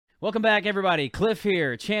Welcome back, everybody. Cliff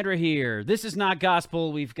here, Chandra here. This is Not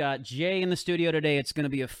Gospel. We've got Jay in the studio today. It's going to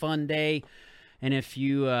be a fun day. And if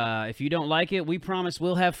you don't like it, we promise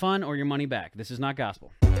we'll have fun or your money back. This is Not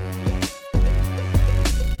Gospel.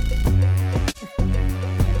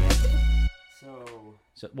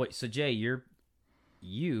 So Jay,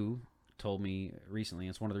 you told me recently,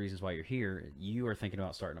 it's one of the reasons why you're here, you are thinking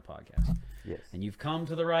about starting a podcast. Yes. And you've come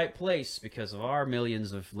to the right place because of our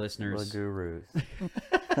millions of listeners. The gurus.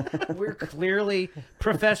 We're clearly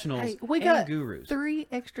professionals Hey, we and got gurus. 3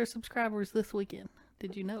 extra subscribers this weekend.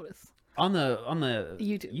 Did you notice? On the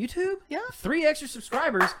YouTube? Yeah. 3 extra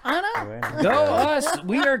subscribers. I know. Go us.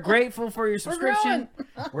 We are grateful for your subscription.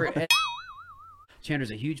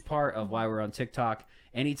 Chandra's a huge part of why we're on TikTok.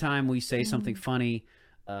 Anytime we say something funny,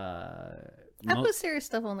 I put serious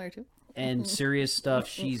stuff on there too. and serious stuff,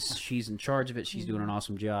 she's in charge of it. She's doing an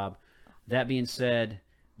awesome job. That being said,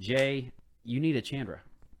 Jay, you need a Chandra.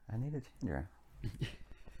 I need a Chandra.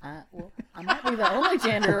 Well, I might be the only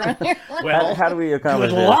Chandra around here. Well, How do we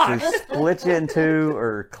accomplish good this? luck. To split you in 2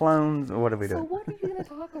 or clones? Or what do we do? So what are you going to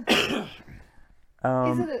talk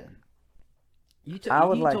about? Is it you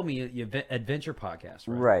like- told me you adventure podcast,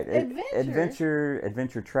 right? Right. Adventure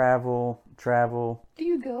travel. do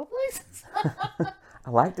you go places? I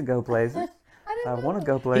like to go places. I want to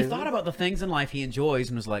go He places. thought about the things in life he enjoys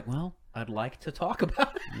and was like, well, I'd like to talk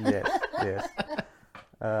about it. Yes.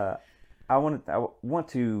 I want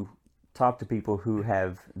to talk to people who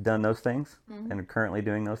have done those things and are currently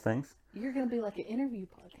doing those things. You're going to be like an interview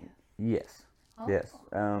podcast. Yes. Oh. Yes.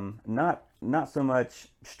 Not so much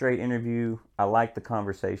straight interview. I like the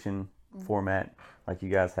conversation format like you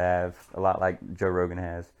guys have, a lot like Joe Rogan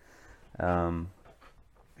has.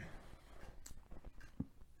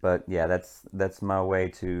 But yeah, that's my way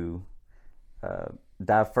to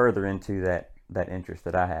dive further into that interest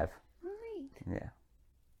that I have. Right. Yeah.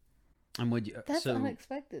 And would you? That's so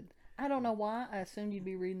unexpected. I don't know why. I assumed you'd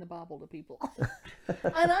be reading the Bible to people.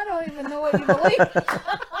 And I don't even know what you believe.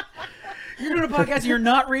 you're doing a podcast and you're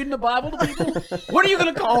not reading the Bible to people? What are you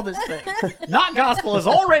going to call this thing? Not Gospel is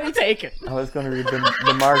already taken. I was going to read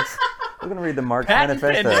the Mark's. I was going to read the Mark's Patent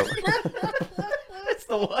Manifesto. It's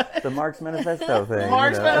the what? The Mark's Manifesto thing.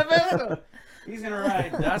 Mark's you know. Manifesto. He's going to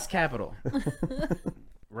write Das Capital.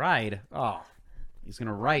 Ride. Oh. He's going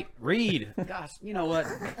to read. Gosh, you know what?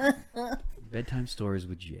 Bedtime Stories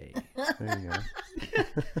with Jay. There you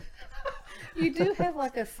go. You do have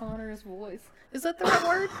like a sonorous voice. Is that the right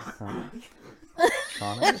word?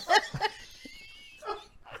 Sonorous?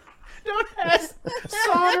 Don't ask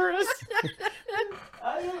sonorous.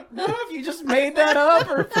 I don't know if you just made that up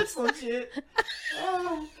or if it's legit.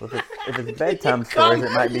 Oh. Well, if it's bedtime stories,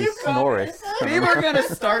 it might be snorous. People are going to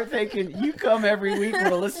start thinking you come every week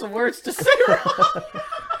with a list of words to say wrong.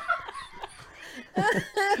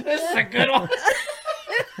 This is a good one.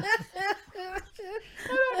 I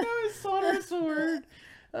don't know if sonorous a word.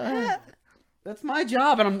 That's my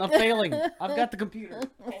job, and I'm failing. I've got the computer.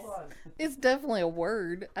 Hold on. It's definitely a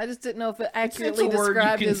word. I just didn't know if it accurately It's a word you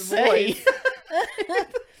described can his say. voice.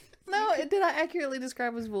 No, did I accurately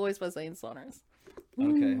describe his voice by saying sonorous?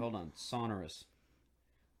 Okay, hold on. Sonorous.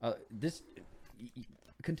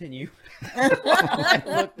 Continue.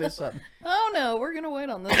 Look this up. Oh no, we're gonna wait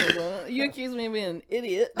on this one. You accuse me of being an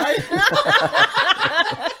idiot. I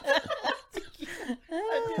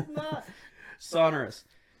did not. Sonorous.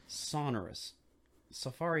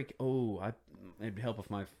 Safari. It'd help if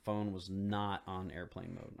my phone was not on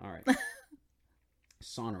airplane mode. All right.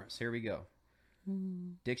 Sonorous. Here we go.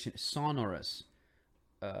 Diction. Sonorous.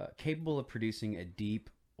 Capable of producing a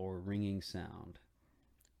deep or ringing sound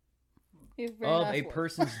of a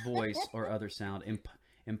person's voice or other sound,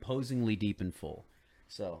 imposingly deep and full.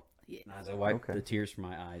 So, as I wipe the tears from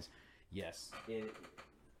my eyes, yes,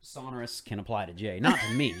 sonorous can apply to Jay, not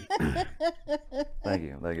to me. Thank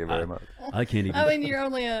you very much. I can't even. I mean, you're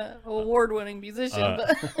only a award-winning musician,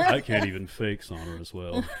 but I can't even fake sonorous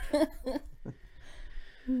well.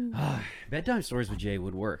 Bedtime Stories with Jay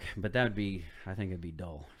would work, but I think it'd be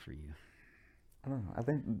dull for you. I don't know. I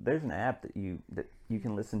think there's an app that you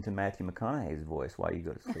can listen to Matthew McConaughey's voice while you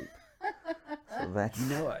go to sleep. So that's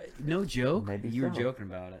No joke. Maybe You were so. joking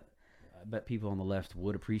about it. I bet people on the left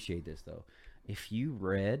would appreciate this though. If you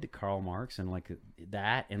read Karl Marx and like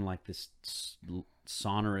that in like this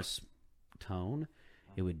sonorous tone,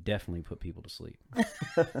 it would definitely put people to sleep.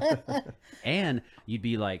 And you'd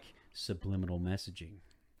be like subliminal messaging.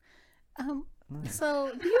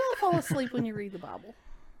 so do you all fall asleep when you read the Bible?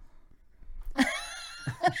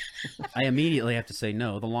 I immediately have to say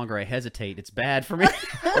no. The longer I hesitate, it's bad for me.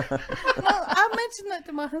 I mentioned that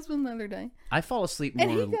to my husband the other day, I fall asleep more.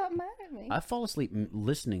 and he got mad at me. I fall asleep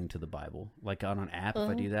listening to the Bible, like on an app. If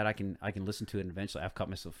I do that, I can listen to it, and eventually I've caught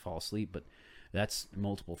myself fall asleep. But that's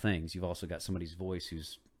multiple things. You've also got somebody's voice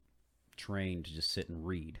who's trained to just sit and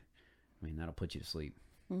read. I mean, that'll put you to sleep.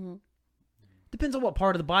 Mm-hmm. Depends on what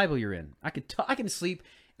part of the Bible you're in. I can sleep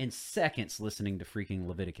in seconds listening to freaking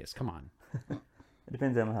Leviticus. Come on. It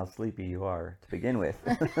depends on how sleepy you are to begin with.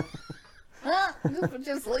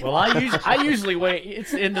 Just leave. Well, I usually wait.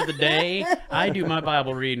 It's the end of the day. I do my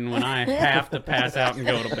Bible reading when I have to pass out and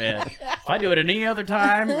go to bed. If I do it any other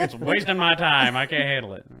time, it's wasting my time. I can't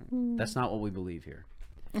handle it. That's not what we believe here.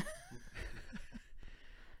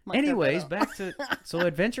 Anyways, back to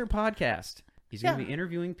Adventure Podcast. He's going to be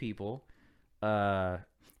interviewing people.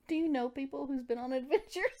 Do you know people who's been on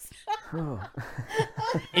adventures?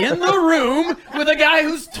 In the room with a guy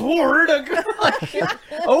who's toured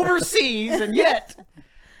overseas, and yet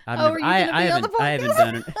I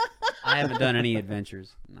haven't done any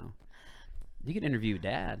adventures. No, you could interview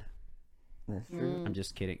Dad. That's true. I'm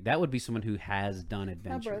just kidding. That would be someone who has done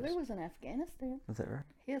adventures. My brother was in Afghanistan. Is that right?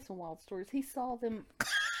 He has some wild stories. He saw them.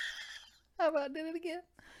 How about I did it again?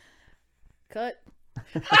 Cut.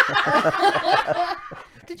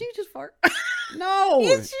 Did you just fart? No,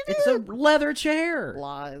 Yes, you it's a leather chair.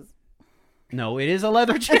 Lies. No, it is a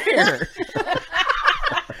leather chair.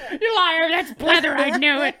 You liar! That's leather. I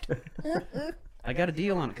knew it. I got a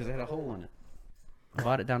deal on it because it had a hole in it. I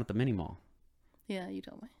bought it down at the mini mall. Yeah, you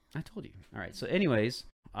told me. I told you. All right. So, anyways,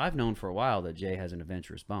 I've known for a while that Jay has an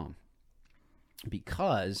adventurous bone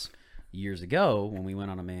because years ago when we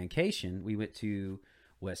went on a mancation, we went to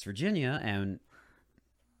West Virginia and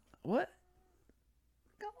what?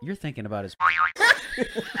 You're thinking about his. Clifton,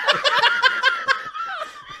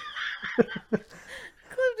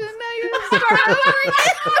 now you're gonna start over again.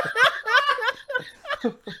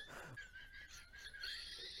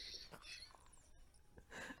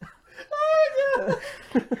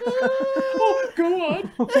 Oh, go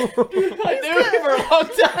on. I knew him for a long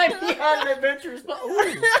time. He had an adventurous bone.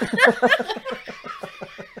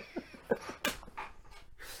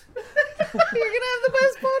 You're gonna have the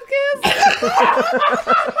best podcast.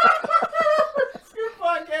 Your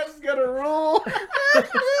podcast is gonna rule.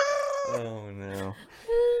 Oh no.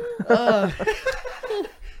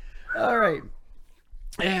 All right.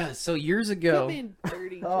 Yeah. So years ago. Being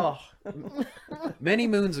dirty. Oh, many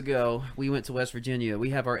moons ago, we went to West Virginia.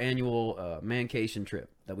 We have our annual mancation trip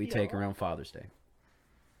that we take around Father's Day.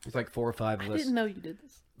 It's like 4 or 5 of us. I didn't know you did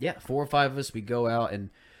this. Yeah, 4 or 5 of us. We go out and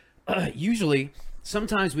usually,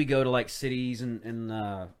 sometimes we go to like cities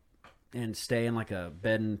and stay in like a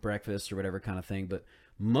bed and breakfast or whatever kind of thing. But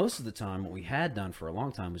most of the time, what we had done for a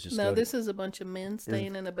long time was just No, this is a bunch of men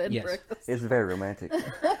staying in a bed and Yes. breakfast. It's very romantic.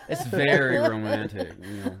 It's very romantic.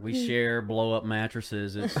 You know, we share blow up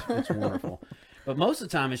mattresses. It's wonderful. But most of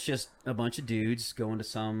the time, it's just a bunch of dudes going to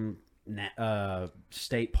some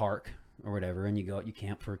state park or whatever, and you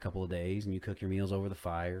camp for a couple of days, and you cook your meals over the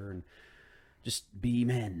fire, and just be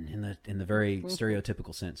men in the very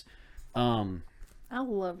stereotypical sense. I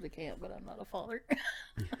love to camp, but I'm not a father.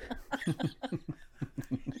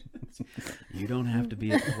 You don't have to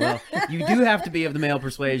be. Well, you do have to be of the male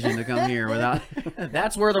persuasion to come here. Without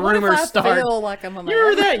that's where the rumors I start. feel like I'm a man.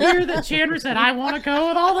 You're that Chandler said, I want to go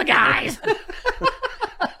with all the guys.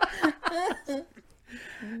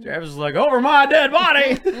 Travis is like, over my dead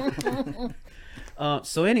body.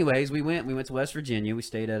 So anyways, we went to West Virginia. We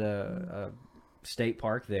stayed at a state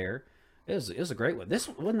park there. It was a great one. This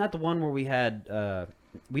wasn't that the one where we had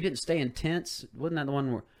we didn't stay in tents. Wasn't that the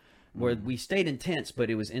one where we stayed in tents, but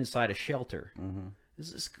it was inside a shelter? Mm-hmm.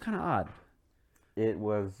 It's kind of odd. It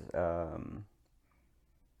was. I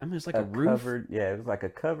mean, it's like a roof. Covered, yeah, it was like a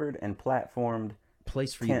covered and platformed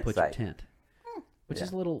place for you to put site. your tent, which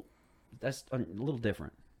is a little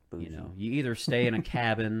different. Bougie. You know, you either stay in a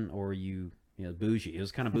cabin or you know, bougie. It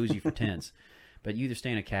was kind of bougie for tents, but you either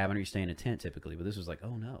stay in a cabin or you stay in a tent typically. But this was like,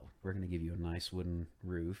 oh no, we're going to give you a nice wooden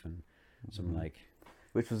roof and some like.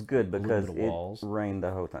 Which was good because bit of it walls. rained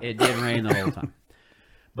the whole time. It did rain the whole time,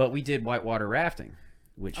 but we did whitewater rafting,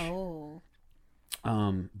 which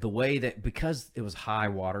the way that, because it was high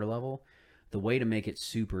water level, the way to make it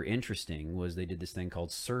super interesting was they did this thing called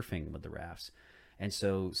surfing with the rafts. And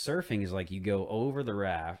so surfing is like you go over the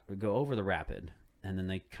rapid, and then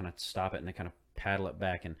they kind of stop it and they kind of paddle it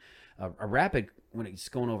back. And a rapid, when it's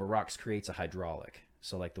going over rocks, creates a hydraulic.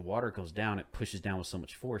 So like the water goes down, it pushes down with so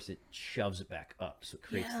much force, it shoves it back up. So it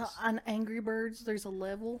creates this. On Angry Birds, there's a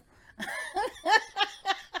level.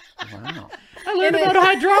 Wow. I learned about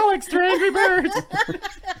hydraulics through Angry Birds.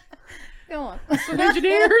 Come on. Some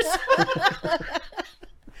engineers.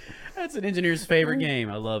 That's an engineer's favorite game.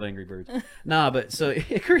 I love Angry Birds. Nah, but so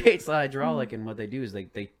it creates the hydraulic, and what they do is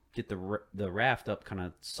they get the raft up kind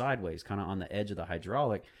of sideways, kind of on the edge of the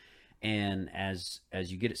hydraulic, and as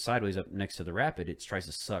you get it sideways up next to the rapid, it tries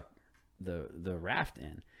to suck the raft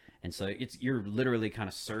in, and so you're literally kind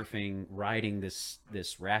of surfing, riding this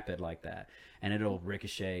rapid like that, and it'll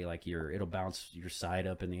ricochet, like it'll bounce your side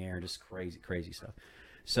up in the air, just crazy stuff.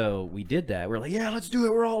 So we did that. We're like, yeah, let's do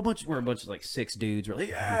it. We're a bunch of like 6 dudes. We're like,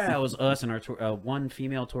 yeah, it was us and our one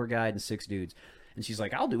female tour guide and 6 dudes. And she's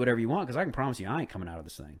like, I'll do whatever you want because I can promise you I ain't coming out of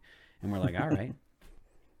this thing. And we're like, all right.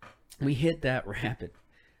 We hit that rapid.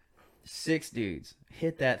 6 dudes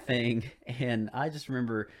hit that thing, and I just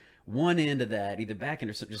remember one end of that, either back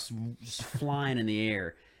end or something, just flying in the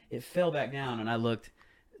air. It fell back down, and I looked.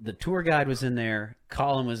 The tour guide was in there,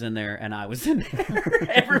 Colin was in there, and I was in there.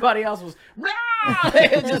 Everybody else was,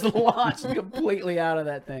 it just launched completely out of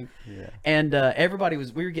that thing. Yeah. And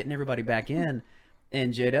we were getting everybody back in,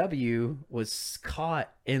 and JW was caught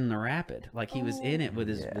in the rapid. Like he was in it with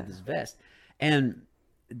his vest. And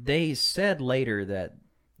they said later that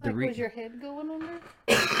was your head going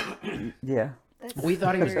under? Yeah. We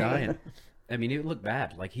thought he was dying. I mean, it looked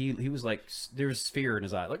bad. Like he was like, there was fear in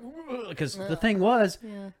his eye, like, because the thing was,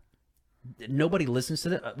 nobody listens to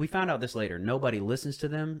them. We found out this later. Nobody listens to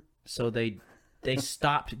them, so they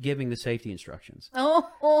stopped giving the safety instructions.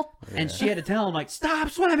 And she had to tell him, like, stop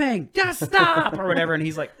swimming, just stop, or whatever. And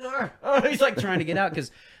he's like trying to get out,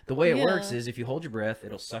 because the way it works is if you hold your breath,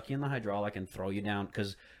 it'll suck you in the hydraulic and throw you down,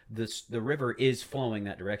 because the river is flowing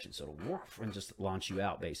that direction, so it'll woof and just launch you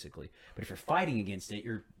out, basically. But if you're fighting against it,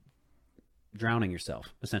 you're drowning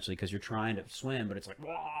yourself, essentially, because you're trying to swim, but it's like,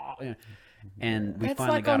 and we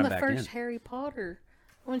finally got him back in. It's like on the first Harry Potter,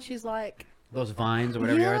 when she's like, those vines or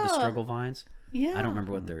whatever they are, the struggle vines. Yeah, I don't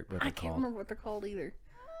remember what they're called. I can't remember what they're called either.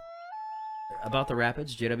 About the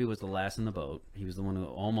rapids, JW was the last in the boat. He was the one who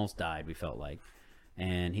almost died, we felt like,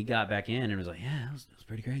 and he got back in and was like, yeah, it was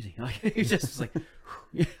pretty crazy. Like he just was like,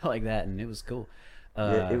 like that, and it was cool.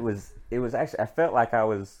 It was actually, I felt like I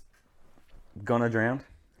was gonna drown.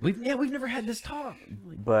 We've never had this talk.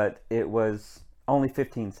 But it was only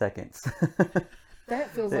 15 seconds. That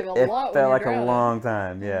feels like a it lot. It felt like a long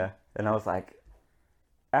time, yeah. And I was like,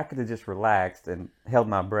 I could have just relaxed and held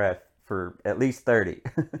my breath for at least 30.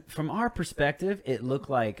 From our perspective, it looked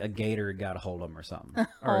like a gator got a hold of him or something.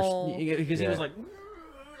 Because he was like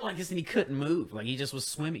this, and he couldn't move. Like he just was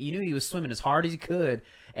swimming. You knew he was swimming as hard as he could,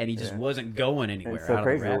 and he just wasn't going anywhere. It's so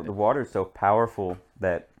crazy. The water's so powerful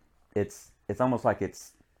that it's almost like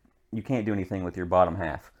you can't do anything with your bottom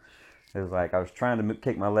half. It was like I was trying to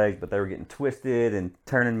kick my legs, but they were getting twisted and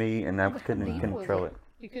turning me, and I couldn't control it.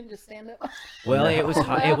 You couldn't just stand up. Well, it was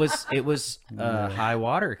high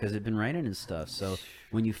water because it'd been raining and stuff. So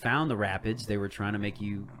when you found the rapids, they were trying to make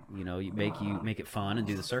make it fun and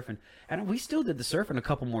do the surfing. And we still did the surfing a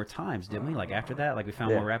couple more times, didn't we? Like after that, like we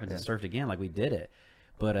found more rapids and surfed again. Like we did it,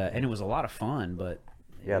 but and it was a lot of fun. But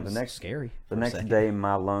it was scary. The next day,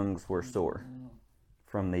 my lungs were sore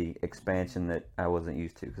from the expansion that I wasn't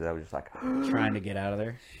used to, because I was just like trying to get out of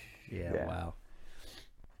there. Yeah. Wow.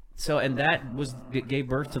 So, and that gave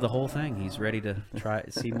birth to the whole thing. He's ready to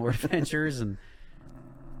see more adventures. And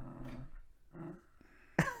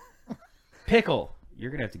Pickle,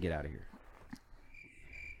 you're gonna have to get out of here.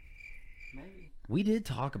 Maybe. We did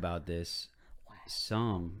talk about this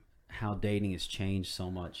how dating has changed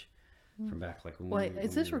so much from back like when Wait,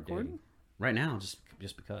 is this recording? Dating. Right now, just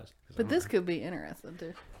because. But this could be interesting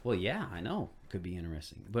too. Well, yeah, I know, could be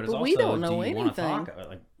interesting. But it's also, we don't know anything.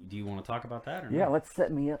 Do you want to talk about that or yeah, not? let's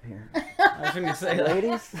set me up here. I was going to say,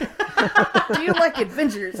 ladies, do you like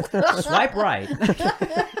adventures? Swipe right.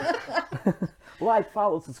 Like,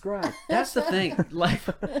 follow, subscribe. That's the thing.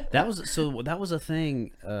 That was a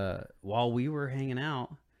thing. While we were hanging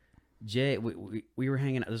out, Jay, we were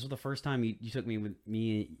hanging out. This was the first time you took me with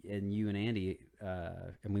me and you and Andy,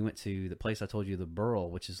 and we went to the place I told you, the Burl,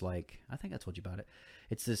 which is like, I think I told you about it.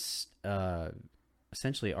 It's this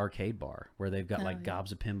essentially arcade bar where they've got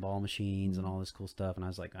gobs of pinball machines and all this cool stuff. And I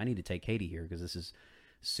was like, I need to take Katie here because this is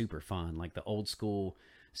super fun. Like the old school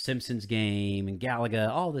Simpsons game and Galaga,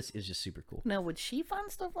 all this is just super cool. Now, would she find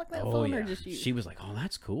stuff like that fun or just you? She was like, oh,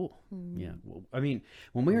 that's cool. Yeah. Well, I mean,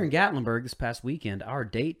 when we were in Gatlinburg this past weekend, our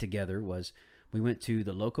date together was we went to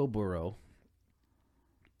the Loco Burro.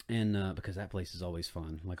 And because that place is always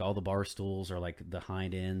fun. Like all the bar stools are like the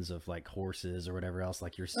hind ends of like horses or whatever else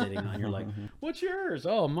like you're sitting on. You're like, what's yours?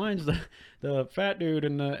 Oh, mine's the fat dude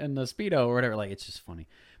and the Speedo or whatever. Like it's just funny.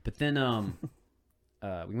 But then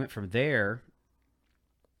we went from there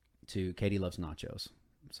to Katie Loves Nachos.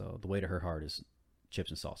 So the way to her heart is chips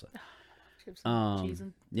and salsa. Chips and cheese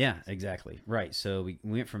and Yeah, exactly. Right. So we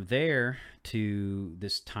went from there to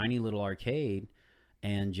this tiny little arcade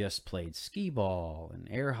and just played skee ball and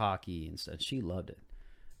air hockey and stuff. She loved it.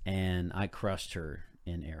 And I crushed her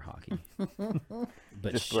in air hockey.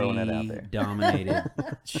 But Just throwing it out there.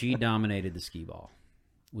 She dominated the skee ball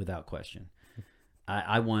without question.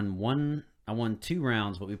 I won 2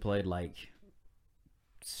 rounds, but we played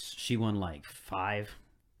she won 5.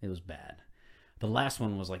 It was bad. The last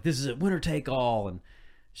one was this is it, winner take all, and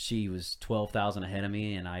she was 12,000 ahead of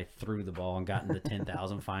me, and I threw the ball and got into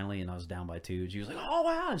 10,000 finally, and I was down by 2. She was like, "Oh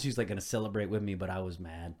wow!" And she was going to celebrate with me, but I was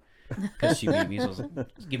mad because she beat me. So I was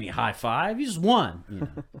like, "Just give me a high five. You just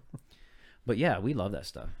won." But yeah, we love that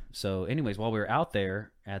stuff. So, anyways, while we were out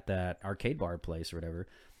there at that arcade bar place or whatever,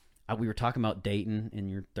 we were talking about dating in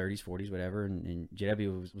your 30s, 40s, whatever, and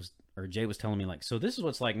JW Jay was telling me so this is what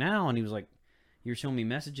it's like now, and he was like, "You're showing me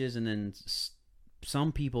messages, and then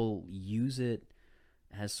some people use it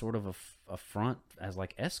as sort of a front as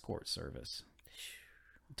escort service,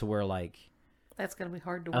 to where that's gonna be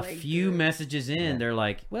hard to a wade few through. messages in, they're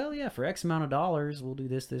like, well, yeah, for X amount of dollars, we'll do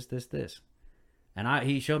this, this, this, this." And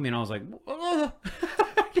he showed me, and I was like, "Ugh."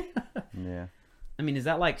 Yeah. I mean, is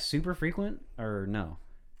that super frequent or no?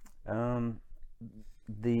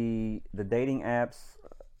 The dating apps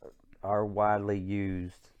are widely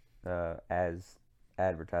used as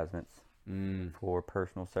advertisements for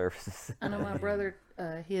personal services. I know my brother,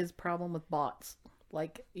 his problem with bots.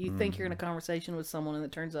 You think you're in a conversation with someone, and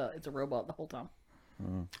it turns out it's a robot the whole time.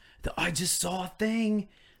 I just saw a thing.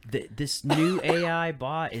 This new AI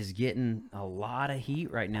bot is getting a lot of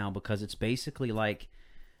heat right now because it's basically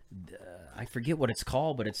I forget what it's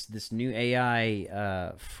called, but it's this new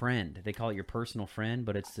AI friend. They call it your personal friend,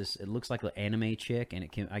 but it's this. It looks like an anime chick, and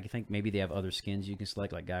I think maybe they have other skins you can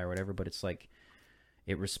select, like guy or whatever. But it's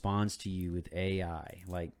it responds to you with AI.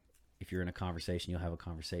 If you're in a conversation, you'll have a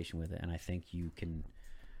conversation with it, and I think you can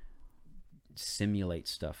simulate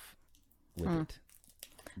stuff with it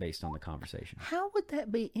based on the conversation. How would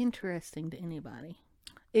that be interesting to anybody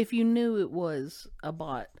if you knew it was a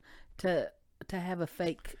bot to have a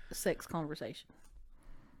fake sex conversation?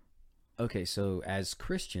 Okay, so as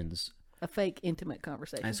Christians, a fake intimate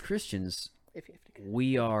conversation. if you have to go.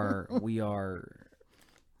 we are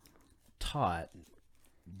taught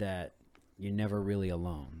that you're never really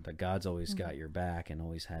alone, that God's always got your back and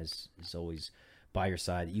is always by your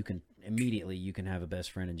side. You can have a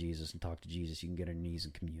best friend in Jesus and talk to Jesus. You can get on your knees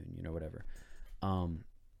and commune, whatever.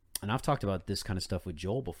 And I've talked about this kind of stuff with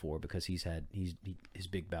Joel before because his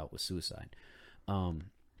big bout with suicide.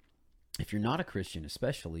 If you're not a Christian,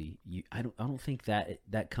 especially, I don't think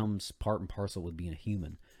that comes part and parcel with being a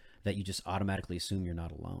human, that you just automatically assume you're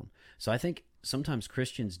not alone. So I think sometimes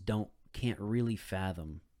Christians can't really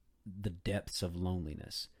fathom the depths of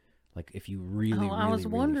loneliness. If you really, I was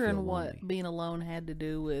really wondering feel what lonely. being alone had to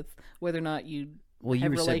do with whether or not you Well, you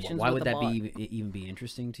have were saying, relations why with would a that bot. even be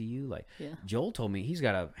interesting to you? Yeah. Joel told me he's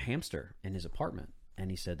got a hamster in his apartment,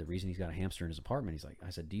 and he said the reason he's got a hamster in his apartment,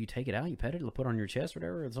 I said, do you take it out, you pet it, put it on your chest or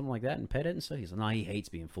whatever, or something like that, and pet it and stuff? He said, no, he hates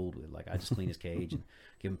being fooled with. I just clean his cage and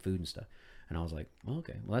give him food and stuff. And I was like, well,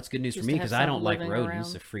 okay, well, that's good news Just for me to have because I don't something like living rodents.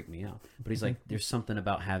 around. That freak me out. But he's like, there's something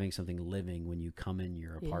about having something living when you come in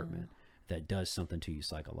your apartment that does something to you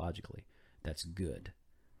psychologically. That's good,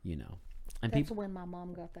 And That's when my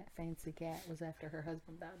mom got that fancy cat, was after her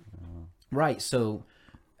husband died. Right. So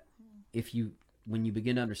when you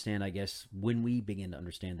begin to understand, I guess, when we begin to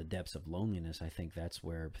understand the depths of loneliness, I think that's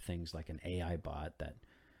where things like an AI bot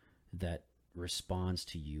that responds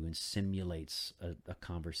to you and simulates a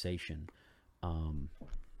conversation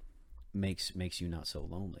makes you not so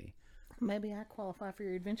lonely. Maybe I qualify for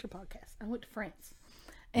your adventure podcast. I went to France.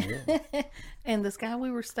 Yeah. And this guy we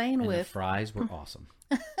were staying And the with, fries were awesome.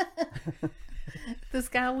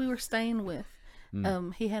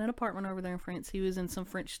 he had an apartment over there in France. He was in some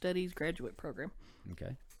French studies graduate program.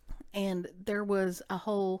 Okay. And there was a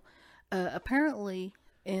whole, apparently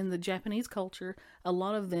in the Japanese culture, a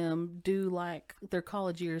lot of them do their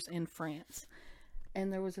college years in France.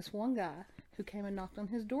 And there was this one guy who came and knocked on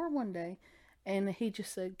his door one day, and he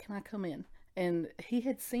just said, "Can I come in?" And he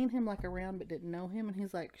had seen him around but didn't know him, and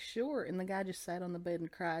he's like, "Sure." And the guy just sat on the bed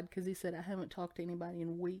and cried because he said, "I haven't talked to anybody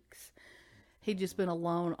in weeks." He'd just been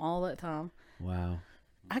alone all that time. Wow.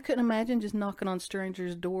 I couldn't imagine just knocking on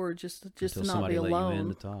strangers' door just Until to not somebody be let alone. you in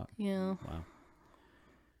to talk. Yeah. Wow.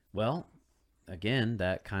 Well, again,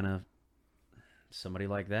 that kind of somebody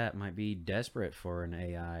like that might be desperate for an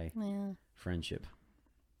AI Yeah. friendship.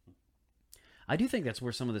 I do think that's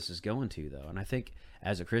where some of this is going to, though. And I think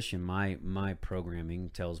as a Christian, my programming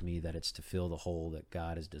tells me that it's to fill the hole that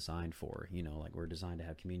God is designed for. You know, like we're designed to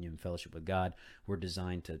have communion and fellowship with God. We're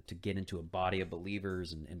designed to get into a body of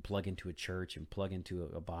believers and plug into a church and plug into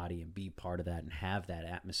a body and be part of that and have that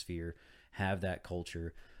atmosphere, have that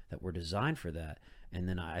culture, that we're designed for that. And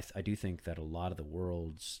then I do think that a lot of the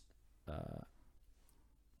world's,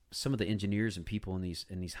 some of the engineers and people in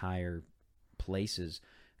these higher places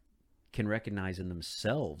can recognize in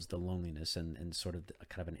themselves the loneliness and sort of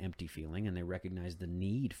kind of an empty feeling, and they recognize the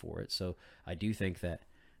need for it. So I do think that,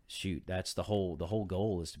 that's the whole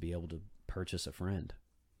goal, is to be able to purchase a friend,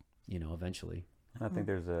 you know, eventually. I think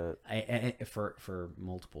there's for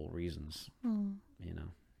multiple reasons, you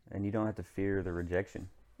know. And you don't have to fear the rejection.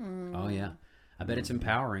 Oh yeah, I bet it's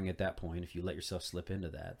empowering at that point if you let yourself slip into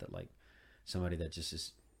that like somebody that just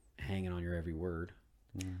is hanging on your every word.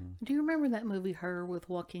 Do you remember that movie Her with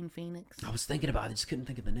Joaquin Phoenix? I was thinking about it, just couldn't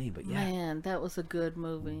think of the name, but yeah. Man, that was a good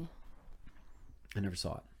movie. I never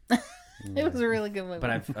saw it. It was a really good movie. But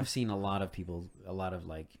I've seen a lot of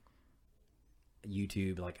like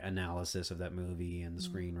YouTube like analysis of that movie and the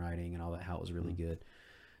screenwriting and all that, how it was really good.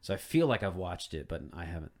 So I feel like I've watched it, but I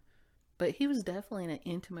haven't. But he was definitely in an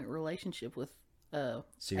intimate relationship with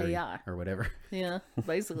Siri AI or whatever. Yeah,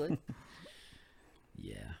 basically.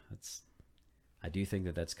 Yeah, I do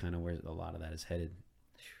think that's kind of where a lot of that is headed.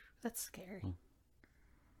 That's scary.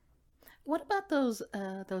 What about those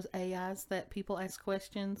AIs that people ask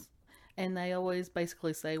questions and they always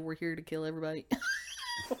basically say, "We're here to kill everybody"?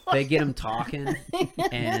 They get them talking,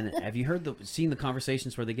 and have you seen the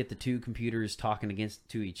conversations where they get the two computers talking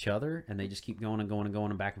to each other, and they just keep going and going and going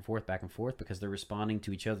and back and forth because they're responding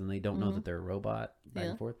to each other and they don't know that they're a robot back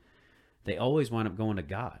and forth. They always wind up going to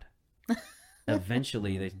God.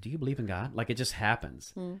 Eventually, do you believe in God? Like, it just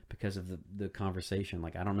happens because of the conversation.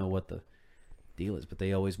 Like, I don't know what the deal is, but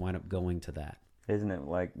they always wind up going to that. Isn't it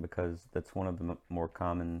like because that's one of the more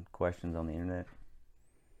common questions on the internet?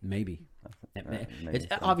 Maybe. Maybe It's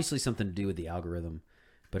obviously something to do with the algorithm,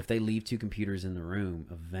 but if they leave two computers in the room,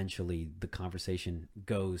 eventually the conversation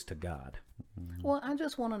goes to God. Well, I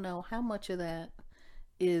just want to know how much of that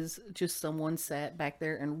is just someone sat back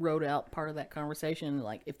there and wrote out part of that conversation.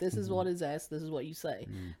 Like, if this is what is asked, this is what you say,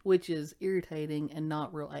 which is irritating and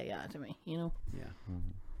not real AI to me, you know?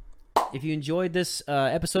 Yeah. If you enjoyed this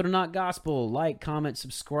episode of Not Gospel, like, comment,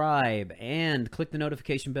 subscribe, and click the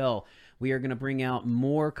notification bell. We are going to bring out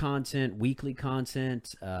more content, weekly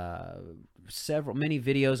content, many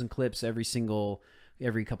videos and clips every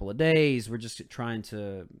couple of days. We're just trying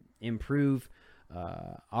to improve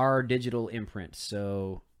our digital imprint.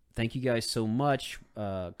 So thank you guys so much.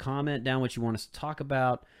 Comment down what you want us to talk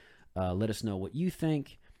about. Let us know what you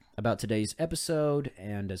think about today's episode.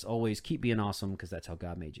 And as always, keep being awesome, because that's how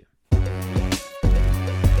God made you.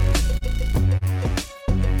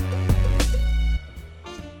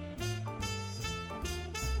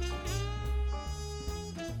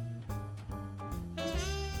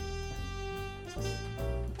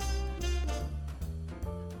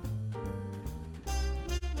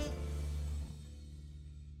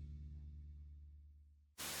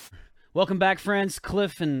 Welcome back, friends.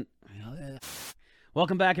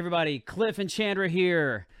 Welcome back, everybody. Cliff and Chandra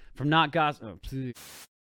here from Not Gospel.